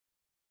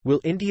Will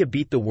India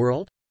beat the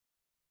world?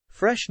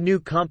 Fresh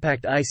new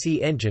compact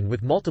IC engine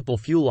with multiple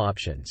fuel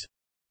options.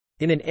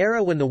 In an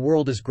era when the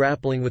world is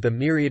grappling with a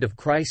myriad of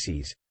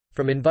crises,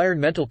 from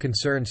environmental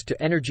concerns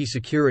to energy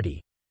security,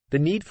 the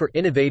need for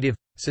innovative,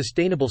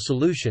 sustainable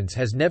solutions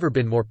has never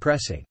been more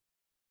pressing.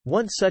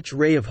 One such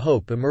ray of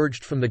hope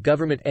emerged from the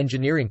Government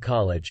Engineering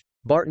College,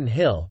 Barton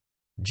Hill,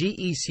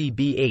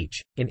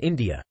 GECBH, in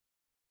India.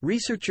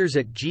 Researchers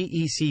at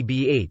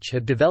GECBH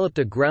have developed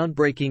a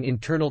groundbreaking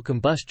internal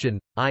combustion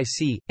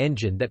 (IC)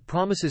 engine that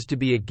promises to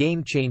be a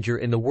game-changer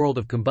in the world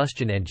of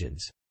combustion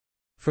engines.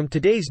 From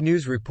today's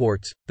news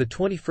reports, the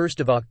 21st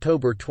of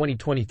October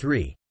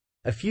 2023,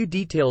 a few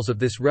details of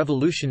this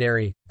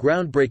revolutionary,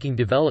 groundbreaking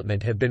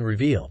development have been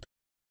revealed.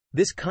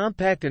 This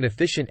compact and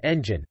efficient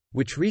engine,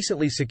 which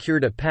recently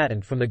secured a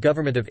patent from the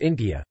Government of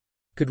India,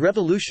 could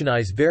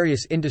revolutionize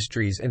various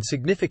industries and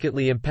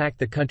significantly impact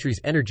the country's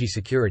energy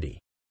security.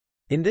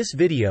 In this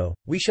video,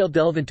 we shall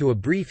delve into a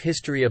brief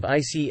history of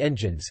IC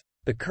engines,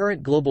 the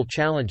current global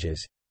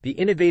challenges, the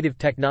innovative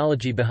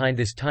technology behind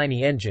this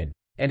tiny engine,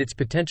 and its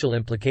potential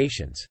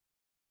implications.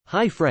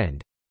 Hi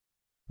friend.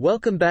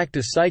 Welcome back to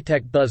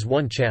SciTech Buzz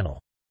 1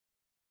 channel.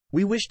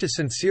 We wish to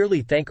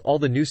sincerely thank all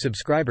the new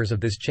subscribers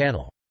of this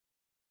channel.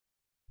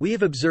 We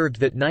have observed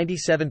that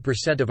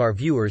 97% of our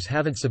viewers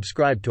haven't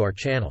subscribed to our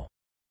channel.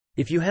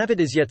 If you haven't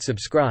as yet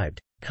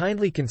subscribed,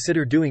 kindly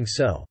consider doing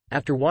so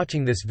after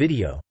watching this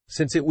video,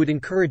 since it would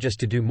encourage us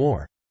to do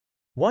more.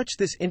 Watch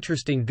this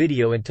interesting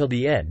video until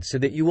the end so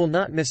that you will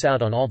not miss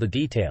out on all the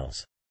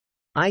details.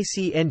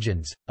 IC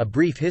engines, a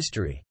brief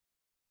history.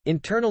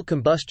 Internal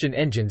combustion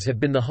engines have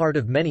been the heart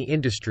of many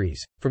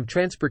industries, from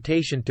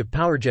transportation to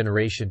power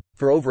generation,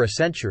 for over a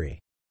century.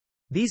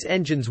 These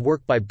engines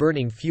work by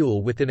burning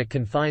fuel within a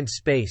confined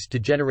space to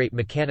generate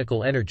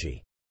mechanical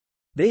energy.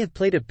 They have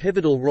played a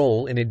pivotal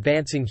role in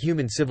advancing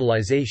human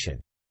civilization,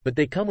 but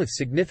they come with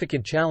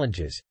significant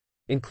challenges,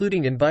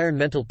 including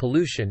environmental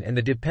pollution and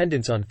the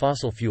dependence on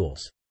fossil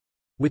fuels.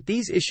 With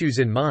these issues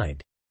in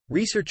mind,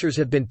 researchers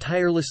have been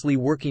tirelessly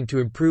working to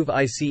improve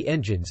IC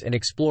engines and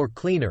explore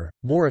cleaner,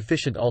 more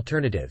efficient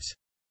alternatives.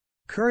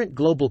 Current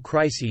global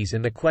crises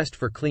and the quest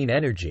for clean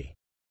energy.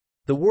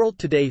 The world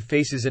today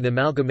faces an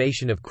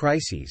amalgamation of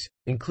crises,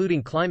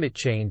 including climate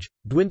change,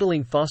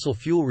 dwindling fossil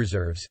fuel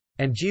reserves,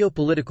 and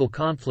geopolitical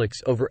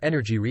conflicts over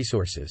energy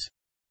resources.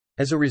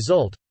 As a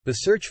result, the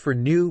search for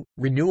new,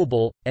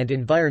 renewable, and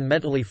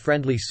environmentally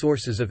friendly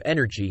sources of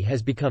energy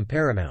has become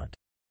paramount.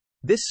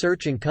 This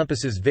search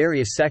encompasses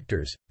various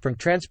sectors, from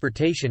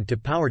transportation to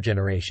power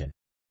generation.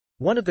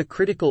 One of the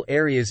critical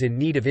areas in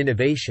need of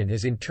innovation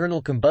is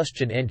internal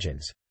combustion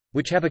engines,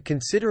 which have a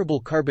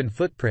considerable carbon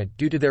footprint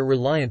due to their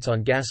reliance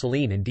on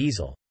gasoline and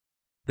diesel.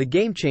 The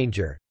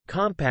game-changer,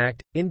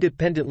 compact,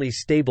 independently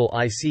stable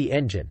IC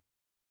engine.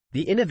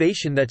 The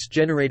innovation that's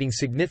generating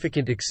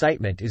significant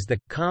excitement is the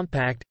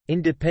compact,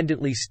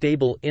 independently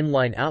stable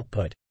inline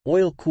output,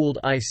 oil-cooled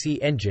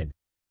IC engine,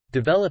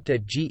 developed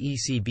at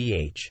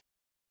GECBH.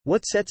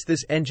 What sets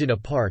this engine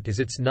apart is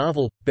its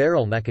novel,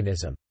 barrel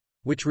mechanism,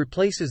 which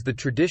replaces the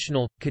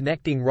traditional,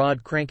 connecting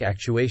rod crank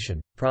actuation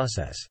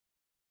process.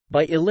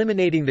 By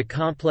eliminating the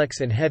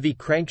complex and heavy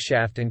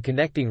crankshaft and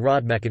connecting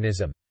rod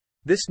mechanism,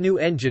 this new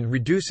engine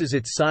reduces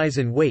its size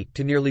and weight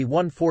to nearly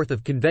one-fourth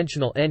of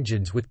conventional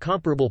engines with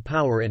comparable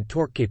power and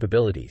torque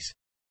capabilities.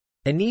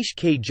 Anish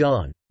K.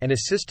 John, an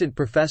assistant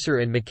professor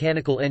in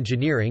mechanical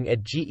engineering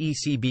at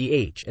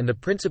GECBH and the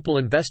principal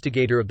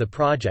investigator of the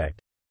project,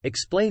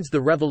 explains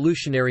the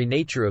revolutionary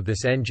nature of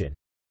this engine.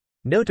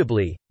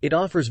 Notably, it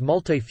offers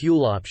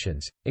multi-fuel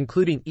options,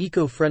 including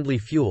eco-friendly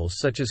fuels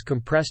such as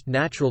compressed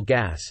natural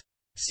gas,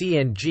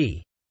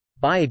 CNG,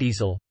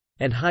 biodiesel,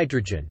 and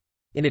hydrogen,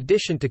 in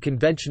addition to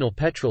conventional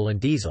petrol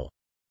and diesel.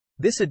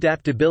 This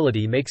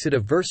adaptability makes it a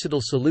versatile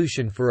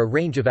solution for a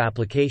range of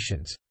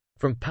applications,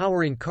 from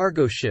powering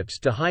cargo ships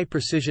to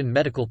high-precision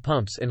medical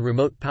pumps and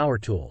remote power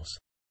tools.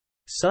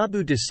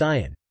 Sabu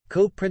Desayan,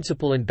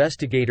 co-principal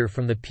investigator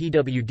from the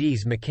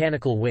PWD's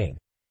mechanical wing,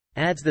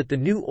 adds that the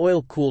new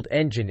oil-cooled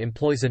engine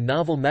employs a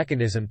novel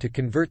mechanism to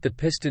convert the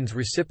piston's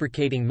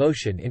reciprocating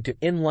motion into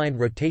inline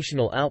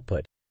rotational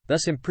output,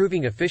 thus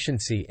improving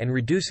efficiency and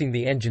reducing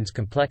the engine's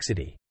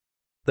complexity.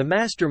 The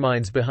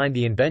masterminds behind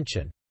the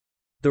invention.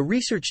 The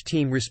research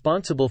team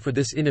responsible for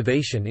this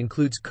innovation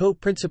includes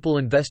co-principal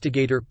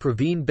investigator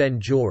Praveen Ben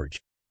George,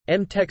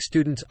 M.Tech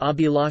students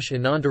Abhilash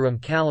Anandaram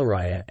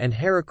Kalaraya and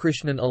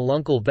Harikrishnan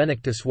Alunkal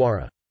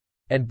Venaktaswara,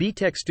 and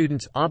B.Tech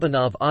students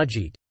Abhinav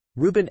Ajit,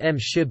 Ruben M.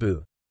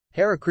 Shibu,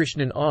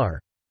 Harikrishnan R.,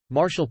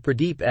 Marshall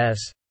Pradeep S.,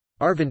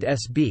 Arvind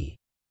S.B.,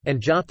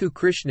 and Jathu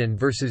Krishnan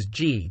vs.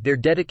 G. Their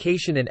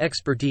dedication and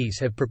expertise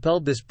have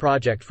propelled this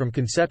project from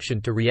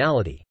conception to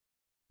reality.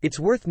 It's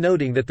worth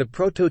noting that the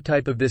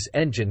prototype of this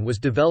engine was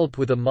developed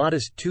with a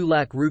modest 2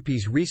 lakh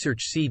rupees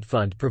research seed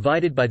fund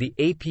provided by the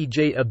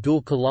APJ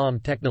Abdul Kalam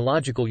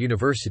Technological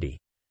University,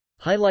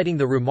 highlighting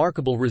the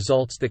remarkable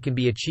results that can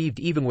be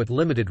achieved even with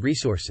limited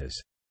resources.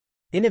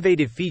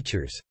 Innovative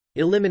features: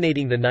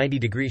 eliminating the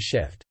 90-degree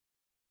shift.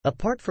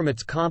 Apart from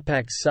its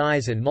compact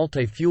size and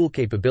multi-fuel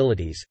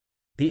capabilities,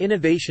 The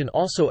innovation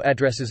also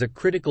addresses a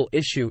critical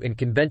issue in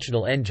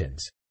conventional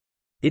engines.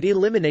 It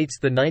eliminates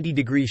the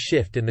 90-degree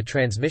shift in the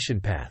transmission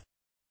path.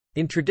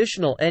 In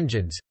traditional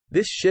engines,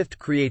 this shift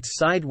creates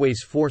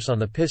sideways force on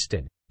the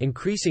piston,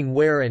 increasing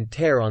wear and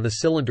tear on the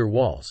cylinder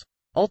walls,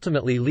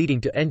 ultimately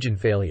leading to engine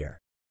failure.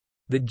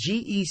 The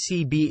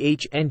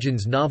GECBH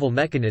engine's novel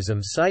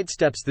mechanism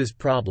sidesteps this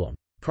problem,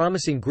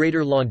 promising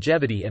greater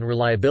longevity and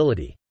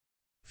reliability.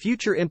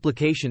 Future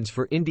implications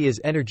for India's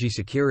energy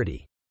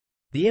security.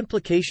 The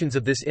implications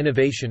of this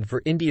innovation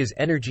for India's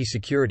energy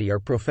security are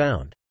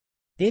profound.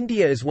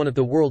 India is one of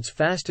the world's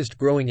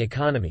fastest-growing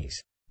economies,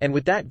 and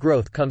with that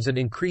growth comes an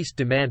increased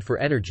demand for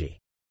energy.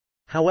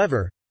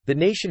 However, the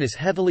nation is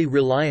heavily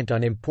reliant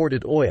on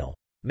imported oil,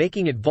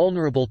 making it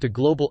vulnerable to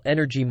global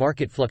energy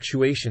market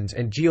fluctuations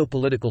and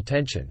geopolitical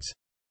tensions.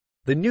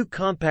 The new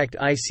compact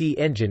IC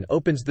engine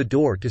opens the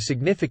door to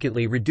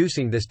significantly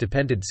reducing this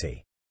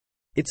dependency.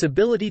 Its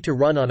ability to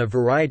run on a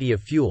variety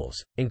of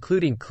fuels,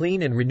 including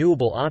clean and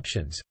renewable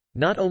options,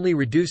 not only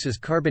reduces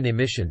carbon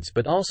emissions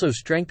but also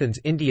strengthens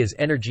India's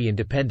energy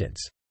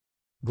independence.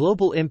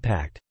 Global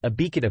impact, a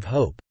beacon of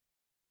hope.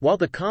 While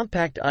the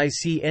compact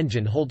IC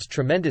engine holds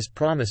tremendous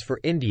promise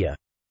for India,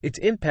 its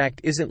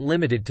impact isn't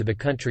limited to the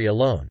country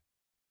alone.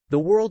 The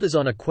world is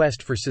on a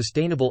quest for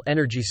sustainable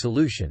energy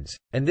solutions,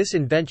 and this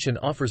invention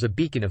offers a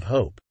beacon of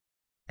hope.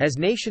 As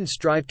nations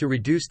strive to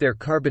reduce their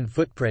carbon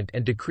footprint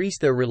and decrease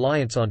their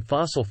reliance on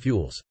fossil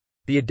fuels,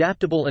 the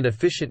adaptable and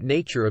efficient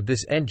nature of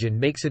this engine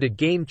makes it a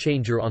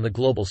game-changer on the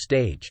global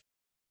stage.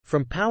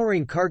 From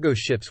powering cargo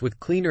ships with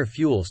cleaner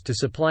fuels to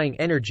supplying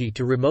energy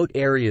to remote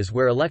areas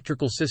where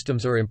electrical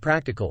systems are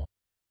impractical,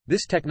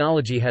 this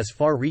technology has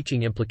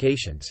far-reaching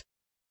implications.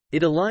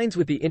 It aligns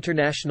with the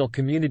international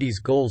community's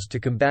goals to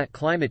combat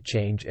climate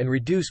change and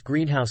reduce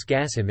greenhouse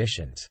gas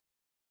emissions.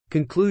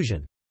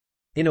 Conclusion.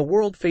 In a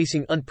world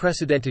facing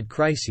unprecedented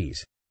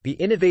crises, the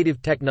innovative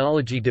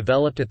technology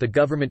developed at the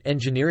Government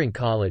Engineering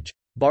College,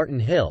 Barton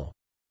Hill,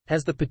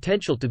 has the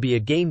potential to be a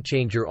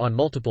game-changer on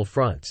multiple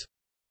fronts.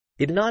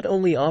 It not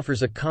only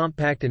offers a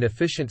compact and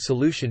efficient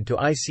solution to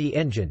IC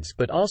engines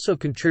but also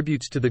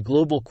contributes to the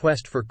global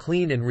quest for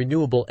clean and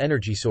renewable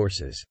energy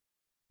sources.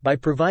 By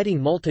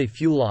providing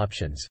multi-fuel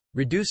options,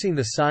 reducing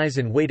the size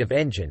and weight of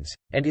engines,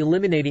 and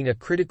eliminating a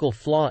critical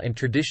flaw in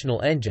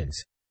traditional engines,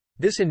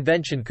 this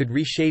invention could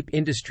reshape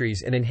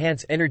industries and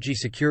enhance energy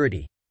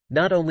security,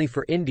 not only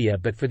for India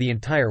but for the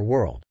entire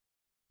world.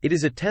 It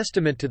is a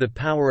testament to the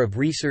power of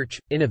research,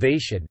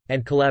 innovation,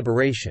 and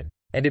collaboration,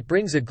 and it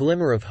brings a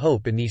glimmer of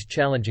hope in these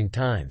challenging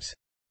times.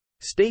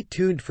 Stay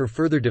tuned for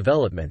further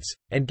developments,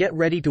 and get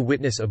ready to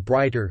witness a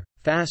brighter,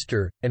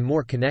 faster, and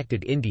more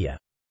connected India.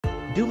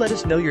 Do let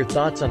us know your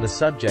thoughts on the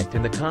subject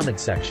in the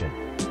comments section.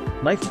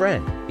 My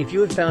friend, if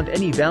you have found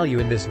any value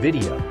in this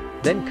video,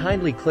 then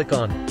kindly click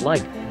on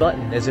like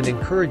button as an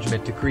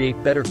encouragement to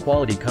create better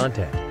quality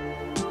content.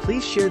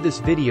 Please share this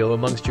video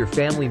amongst your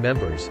family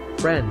members,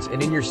 friends,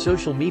 and in your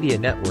social media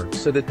networks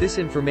so that this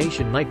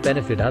information might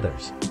benefit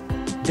others.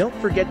 Don't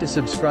forget to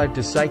subscribe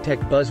to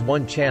SciTech Buzz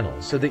 1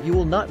 channel so that you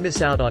will not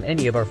miss out on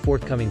any of our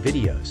forthcoming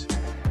videos.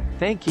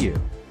 Thank you.